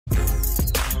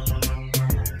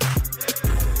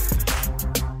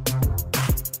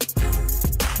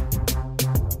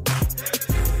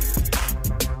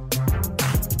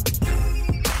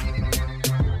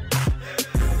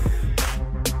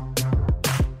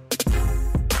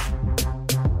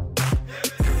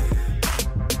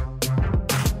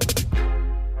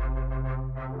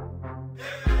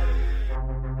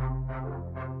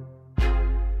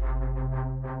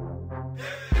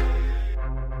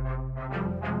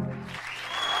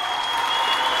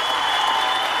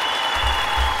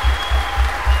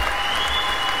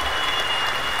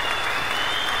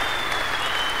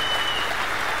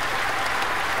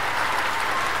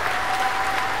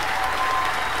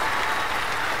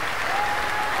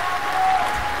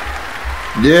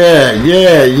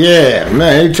Yeah. Man,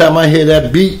 every time I hear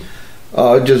that beat,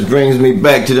 it just brings me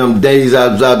back to them days I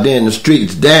was out there in the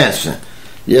streets dancing.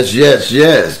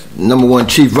 Yes. Number one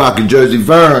Chief Rocker,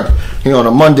 JERSEYVERN, here on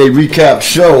a Monday recap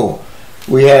show.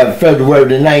 We have February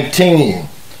the 19th,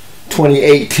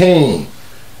 2018.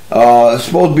 It's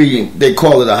supposed to be, they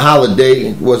call it a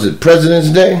holiday. Was it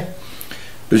President's Day?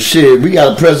 But shit, we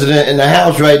got a president in the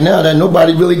house right now that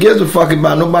nobody really gives a fuck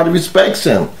about. Nobody respects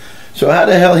him. So how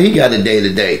the hell he got a day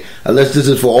today? Unless this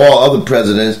is for all other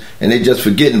presidents and they just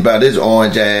forgetting about his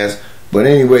orange ass. But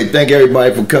anyway, thank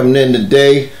everybody for coming in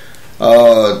today.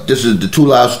 This is the Two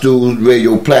Loud Stews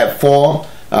radio platform.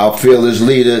 Our fearless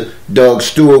leader, Doug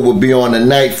Stewart, will be on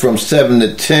tonight from 7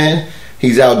 to 10.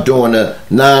 He's out doing a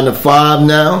 9 to 5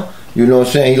 now. You know what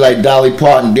I'm saying? He like Dolly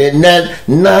Parton getting that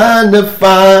 9 to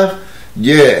 5.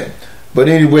 Yeah. But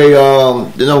anyway,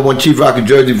 the number one Chief Rocker,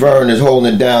 JERSEYVERN, is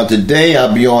holding it down today.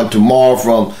 I'll be on tomorrow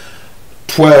from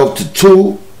 12 to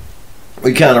 2.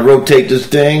 We kind of rotate this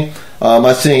thing.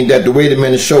 I seen that the Wait a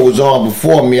Minute show was on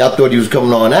before me. I thought he was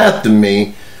coming on after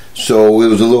me. So it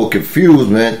was a little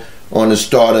confusement on the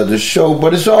start of the show.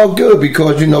 But it's all good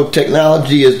because, you know,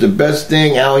 technology is the best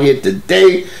thing out here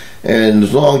today. And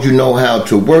as long as you know how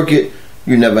to work it,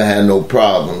 you never have no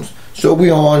problems. So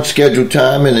we on scheduled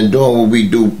timing and doing what we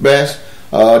do best.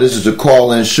 This is a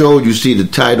call-in show. You see the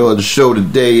title of the show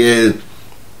today is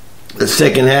the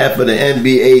second half of the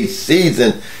NBA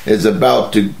season is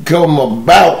about to come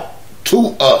about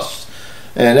to us.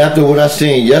 And after what I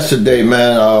seen yesterday,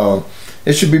 man,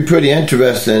 it should be pretty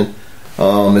interesting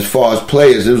as far as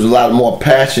players. There was a lot more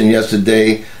passion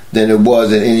yesterday than it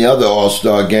was in any other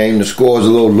All-Star game. The score is a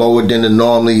little lower than it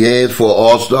normally is for an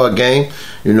All-Star game.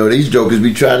 You know, these jokers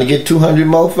be trying to get 200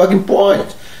 motherfucking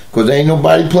points because ain't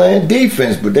nobody playing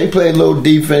defense. But they played a little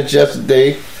defense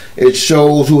yesterday. It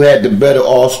shows who had the better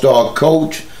All-Star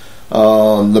coach.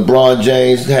 LeBron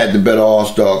James had the better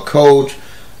All-Star coach.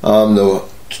 The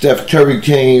Steph Curry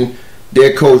team,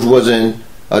 their coach wasn't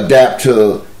adapt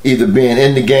to either being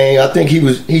in the game. I think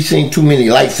he seen too many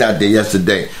lights out there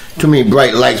yesterday. Too many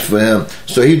bright lights for him.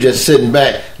 So he just sitting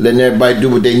back, letting everybody do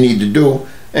what they need to do.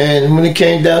 And when it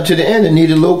came down to the end, it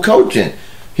needed a little coaching.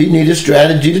 He needed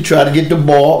strategy to try to get the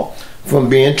ball from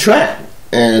being trapped.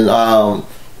 And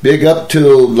big up to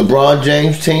LeBron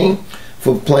James' team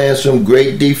for playing some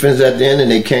great defense at the end,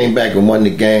 and they came back and won the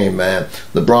game, man.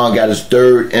 LeBron got his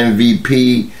third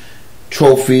MVP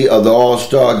trophy of the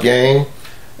All-Star game.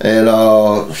 And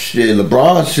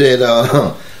LeBron said,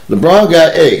 LeBron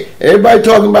got, everybody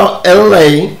talking about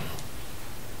LA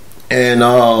and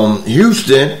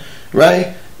Houston,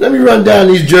 right? Let me run down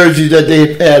these jerseys that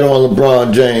they've had on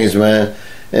LeBron James, man.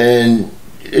 And,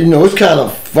 you know, it's kind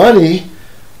of funny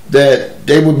that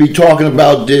they would be talking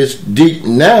about this deep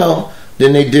now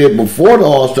than they did before the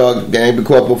All-Star game,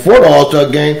 because before the All-Star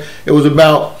game, it was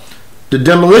about the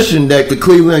demolition that the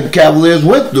Cleveland Cavaliers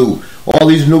went through. All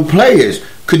these new players.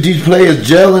 Could these players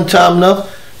gel in time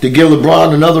enough to give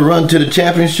LeBron another run to the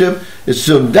championship? It's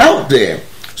some doubt there.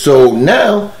 So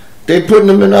now they're putting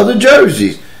them in other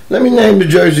jerseys. Let me name the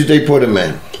jerseys they put him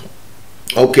in.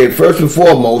 Okay, first and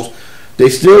foremost, they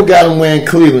still got him wearing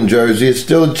Cleveland jersey. It's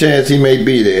still a chance he may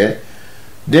be there.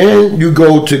 Then you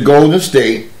go to Golden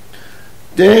State.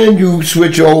 Then you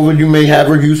switch over. You may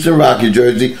have a Houston Rockets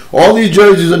jersey. All these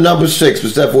jerseys are number 6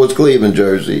 except for his Cleveland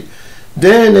jersey.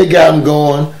 Then they got him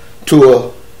going to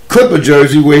a Clipper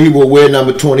jersey where he will wear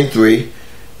number 23.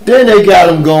 Then they got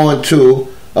him going to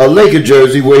a Laker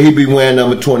jersey where he'll be wearing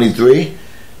number 23.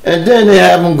 And then they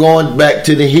have him going back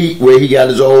to the Heat where he got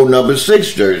his old number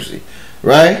 6 jersey,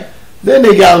 right? Then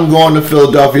they got him going to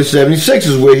Philadelphia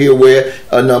 76ers where he'll wear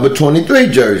a number 23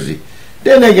 jersey.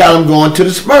 Then they got him going to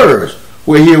the Spurs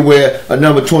where he'll wear a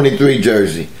number 23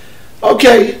 jersey.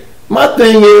 Okay, my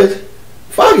thing is,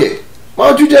 fuck it. Why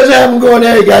don't you just have him go in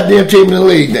every goddamn team in the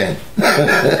league then?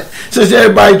 Since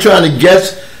everybody trying to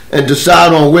guess and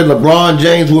decide on where LeBron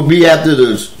James will be after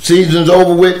the season's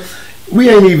over with, we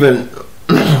ain't even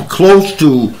close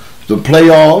to the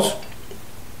playoffs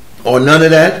or none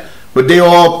of that. But they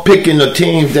all picking the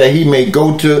teams that he may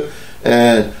go to.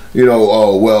 And, you know,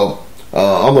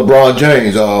 I'm LeBron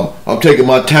James. I'm taking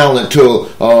my talent to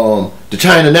the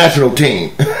China national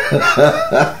team.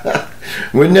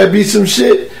 Wouldn't that be some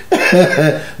shit?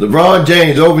 LeBron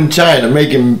James over in China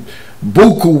making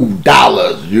buku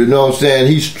dollars. You know what I'm saying?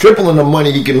 He's tripling the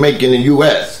money he can make in the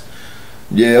U.S.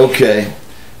 Yeah, okay.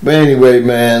 But anyway,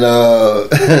 man,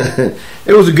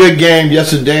 it was a good game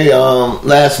yesterday.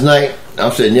 Last night,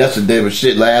 I'm saying yesterday, but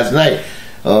shit, last night,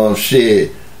 I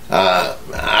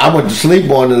went to sleep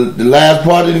on the last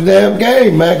part of the damn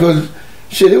game, man, because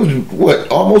Shit, it was, what,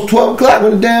 almost 12 o'clock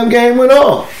when the damn game went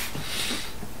on.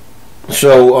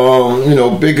 So, you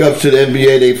know, big ups to the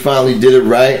NBA. They finally did it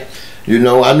right. You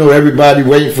know, I know everybody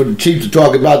waiting for the Chiefs to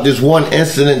talk about this one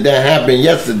incident that happened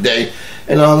yesterday.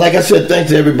 And like I said,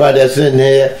 thanks to everybody that's in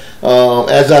here.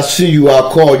 As I see you,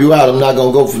 I'll call you out. I'm not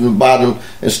going to go from the bottom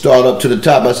and start up to the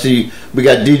top. I see we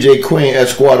got DJ Queen,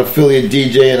 X-Squad affiliate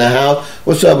DJ in the house.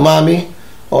 What's up, mommy?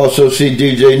 Also see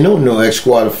DJ Nuno,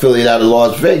 X-Squad affiliate out of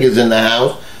Las Vegas in the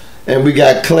house. And we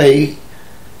got Clay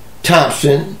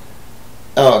Thompson.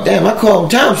 Oh, damn, I call him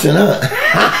Thompson, huh?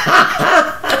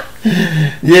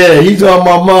 Yeah, he's on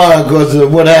my mind because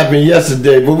of what happened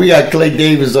yesterday. But we got Clay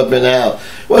Davis up in the house.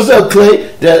 What's up,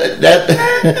 Clay?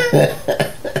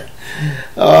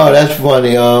 Oh, that's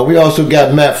funny. We also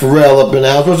got Matt Farrell up in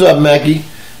the house. What's up, Mackie?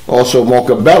 Also,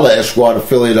 Mocha Bella, Esquad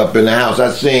affiliate up in the house.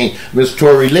 I seen Miss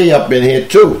Tori Lee up in here,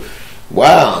 too.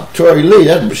 Wow, Tori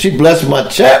Lee, she blessed my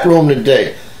chat room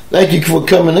today. Thank you for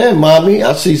coming in, mommy.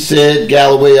 I see Sid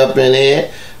Galloway up in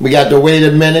here. We got the Wait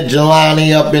a Minute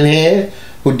Jelani up in here,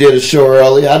 who did a show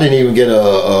earlier. I didn't even get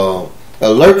a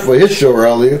alert for his show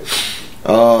earlier.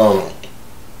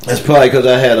 That's probably because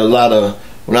I had a lot of,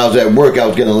 when I was at work, I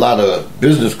was getting a lot of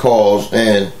business calls,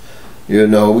 and, you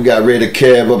know, we got Raider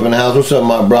Kev up in the house. What's up,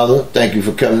 my brother? Thank you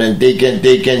for coming in.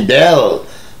 Deacon Dell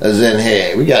is in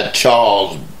here. We got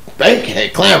Charles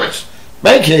Bankhead, Clarence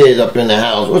Bankhead up in the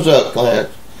house. What's up, Clarence?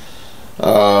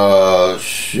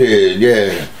 Shit,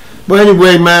 yeah. But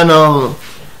anyway, man,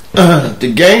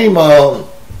 the game,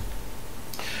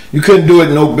 you couldn't do it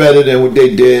no better than what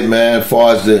they did, man, as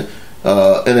far as the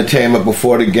entertainment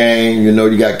before the game. You know,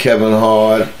 you got Kevin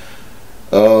Hart,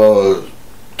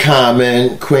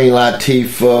 Common, Queen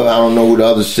Latifah. I don't know who the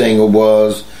other singer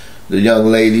was. The young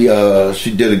lady,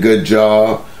 she did a good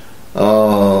job.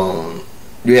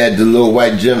 You had the little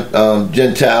white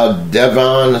Gentile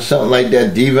Devon or something like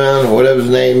that, Devon or whatever his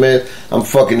name is. I'm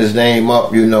fucking his name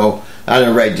up, you know. I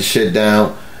didn't write the shit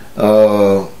down.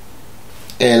 You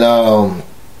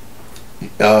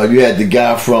had the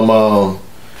guy from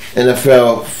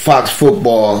NFL Fox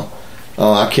Football.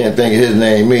 I can't think of his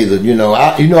name either. You know,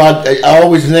 I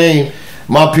always name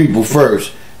my people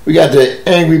first. We got the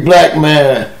angry black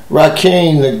man,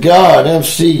 Rakim the God,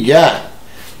 MC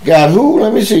Got who?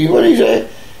 Let me see. What did he say?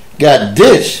 Got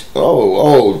Dish.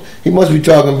 Oh, he must be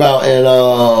talking about, and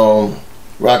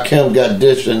Rakim got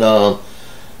Dish and the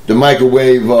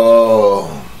microwave.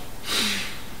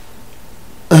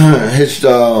 His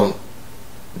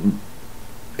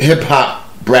hip hop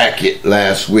bracket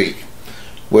last week.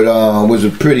 What was a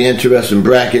pretty interesting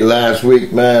bracket last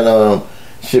week, man.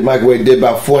 Shit, microwave did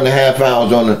about 4.5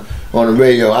 hours on the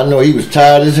radio. I know he was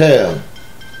tired as hell.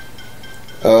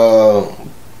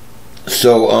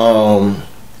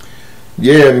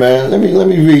 Yeah, man. Let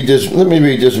me read this. Let me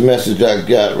read this message I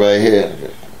got right here.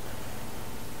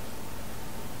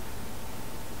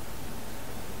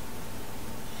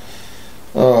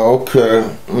 Oh, okay.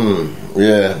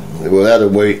 Yeah. Well, that'll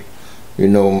wait. You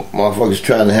know, motherfuckers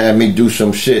trying to have me do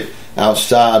some shit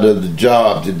outside of the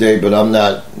job today, but I'm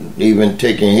not even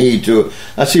taking heed to it.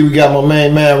 I see we got my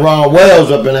main man Ron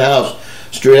Wells up in the house,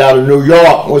 straight out of New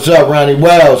York. What's up, Ronnie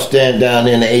Wells? Stand down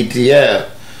in the ATL.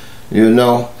 You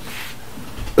know.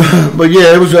 But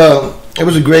yeah, it was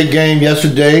a great game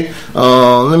yesterday.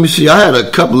 Let me see. I had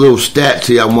a couple little stats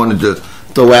here I wanted to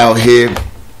throw out here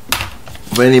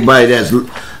for anybody that's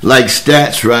like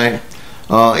stats, right?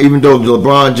 Even though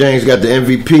LeBron James got the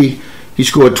MVP, he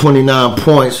scored 29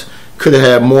 points. Could have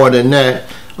had more than that.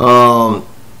 That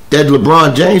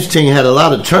LeBron James team had a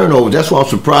lot of turnovers. That's why I'm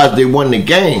surprised they won the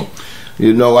game.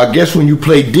 You know, I guess when you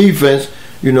play defense,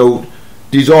 you know,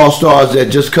 these all-stars that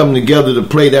just come together to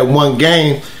play that one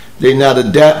game, they not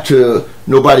adapt to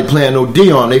nobody playing no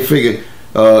D-on. They figure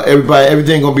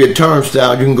everything going to be a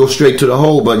turnstile. You can go straight to the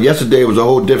hole. But yesterday was a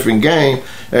whole different game.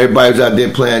 Everybody was out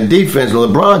there playing defense. And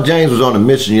LeBron James was on a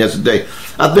mission yesterday.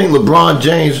 I think LeBron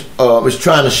James is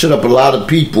trying to shut up a lot of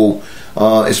people,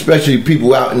 especially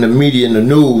people out in the media and the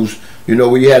news. You know,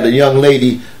 we had a young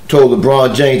lady told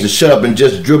LeBron James to shut up and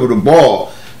just dribble the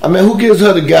ball. I mean, who gives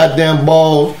her the goddamn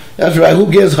balls? That's right.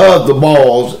 Who gives her the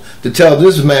balls to tell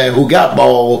this man who got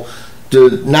ball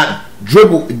to not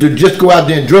dribble, to just go out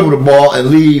there and dribble the ball and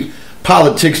leave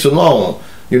politics alone?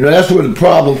 You know, that's where the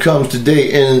problem comes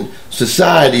today in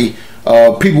society.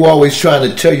 People always trying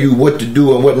to tell you what to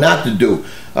do and what not to do.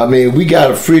 I mean, we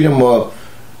got a freedom of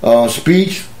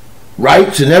speech,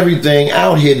 rights, and everything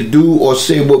out here to do or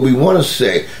say what we want to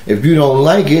say. If you don't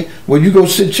like it, well, you go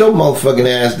sit your motherfucking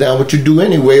ass down, what you do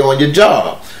anyway on your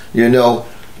job. You know,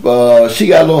 she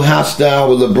got a little hostile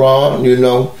with LeBron, you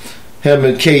know. him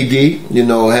and KD, you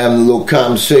know, having a little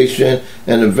conversation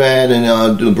in the van, and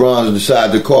LeBron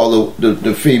decided to call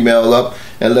the female up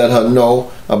and let her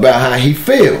know about how he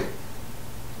feel.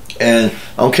 And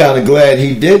I'm kind of glad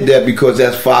he did that, because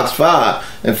that's Fox 5.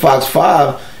 And Fox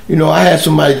 5, you know, I had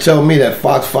somebody tell me that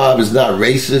Fox 5 is not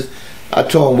racist. I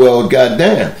told him, well,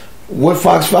 goddamn, what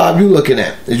Fox 5 you looking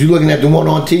at? Is you looking at the one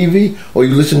on TV, or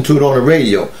you listen to it on the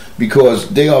radio? Because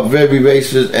they are very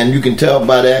racist, and you can tell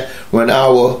by that when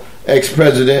our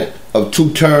ex-president of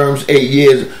 2 terms, 8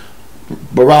 years,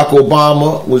 Barack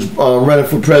Obama, was running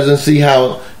for presidency,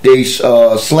 how they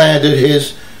slandered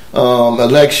his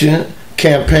election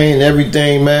campaign and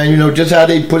everything, man. You know, just how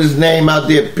they put his name out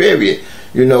there, period.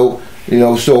 You know,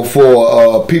 so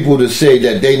for people to say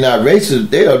that they not racist,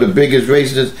 they are the biggest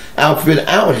racist outfit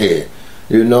out here.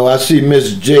 You know, I see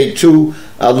Miss J2,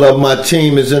 I love my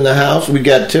team, is in the house. We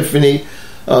got Tiffany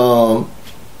from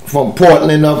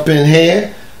Portland up in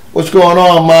here. What's going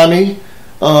on, mommy?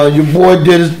 Your boy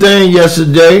did his thing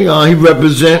yesterday. He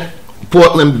represent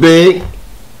Portland big.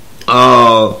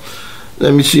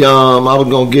 Let me see. I was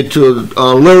gonna get to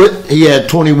Lyric. He had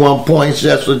 21 points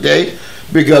yesterday.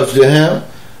 Big ups to him.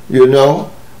 You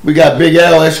know, we got Big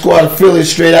L, X Squad of Philly,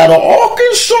 straight out of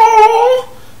Arkansas.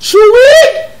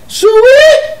 Sweet.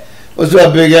 What's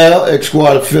up, Big L, X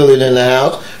Squad of Philly in the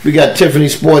house. We got Tiffany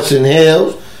Sports in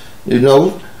Hills. You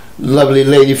know, lovely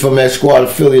lady from X Squad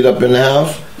of Philly up in the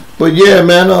house. But yeah,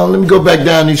 man, let me go back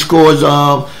down these scores.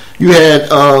 You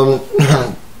had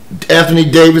Anthony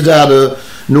Davis out of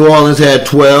New Orleans had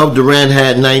 12. Durant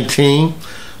had 19.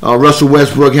 Russell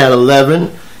Westbrook had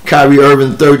 11. Kyrie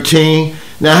Irving 13.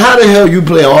 Now, how the hell you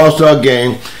play an all-star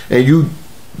game and you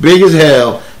big as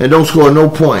hell and don't score no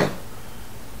point?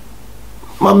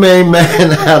 My main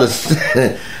man out of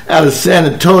San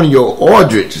Antonio,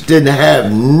 Aldridge, didn't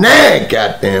have none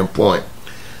goddamn point.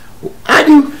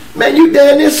 You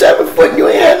down there 7 foot and you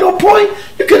ain't had no point?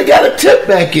 You could have got a tip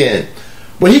back in.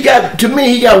 But he got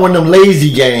one of them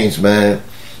lazy games, man.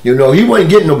 You know, he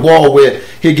wasn't getting the ball where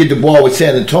he'd get the ball with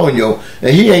San Antonio, and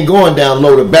he ain't going down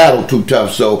low to battle too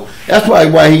tough. So that's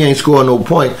probably why he ain't scoring no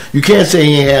point. You can't say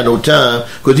he ain't had no time,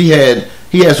 because he had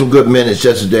some good minutes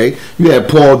yesterday. You had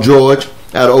Paul George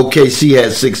out of OKC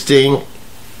had 16.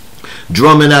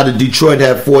 Drummond out of Detroit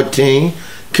had 14.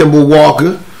 Kimball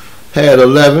Walker had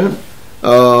 11.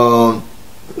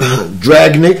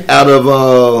 Dragnick out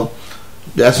of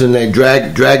that's his name,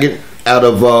 Dragon out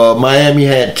of Miami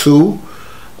had 2.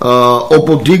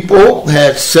 Oladipo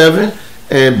had 7,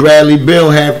 and Bradley Beal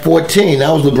had 14.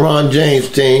 That was LeBron James'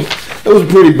 team. It was a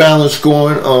pretty balanced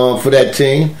scoring for that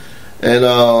team, and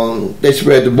they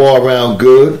spread the ball around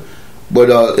good.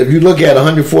 But if you look at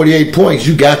 148 points,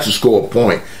 you got to score a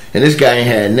point, and this guy ain't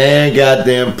had nan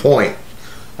goddamn point.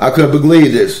 I couldn't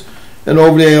believe this. And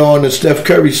over there on the Steph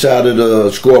Curry side of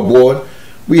the scoreboard,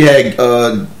 we had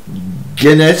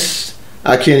Guinness.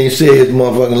 I can't even say his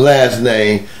motherfucking last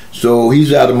name. So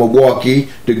he's out of Milwaukee.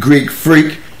 The Greek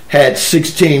Freak had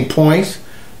 16 points.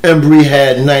 Embry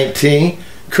had 19.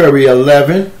 Curry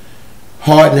 11.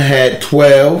 Harden had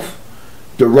 12.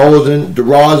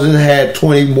 DeRozan had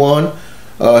 21.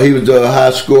 He was the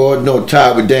high scorer. No,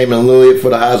 tied with Damian Lillard for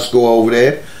the high score over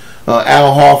there.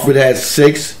 Al Horford had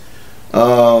 6.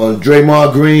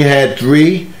 Draymond Green had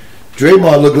 3.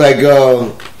 Draymond looked like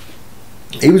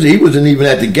he wasn't even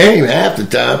at the game half the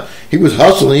time. He was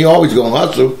hustling. He always gonna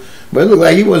hustle, but it looked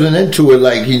like he wasn't into it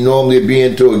like he normally be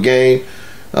into a game.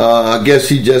 I guess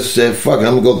he just said, "Fuck it,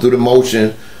 I'm gonna go through the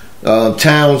motion."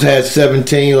 Towns had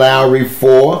 17. Lowry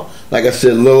 4. Like I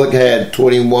said, Lillard had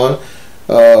 21.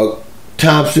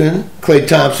 Klay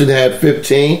Thompson had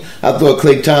 15. I thought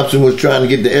Klay Thompson was trying to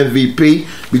get the MVP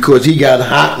because he got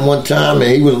hot one time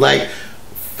and he was like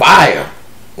fire,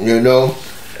 you know.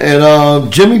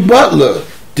 And Jimmy Butler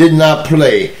did not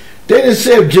play. They didn't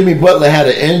say if Jimmy Butler had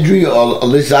an injury, or at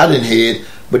least I didn't hear it,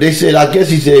 but they said, I guess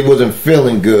he said he wasn't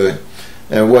feeling good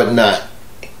and whatnot.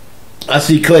 I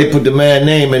see Clay put the man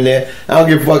name in there. I don't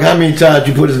give a fuck how many times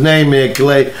you put his name in,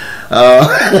 Clay.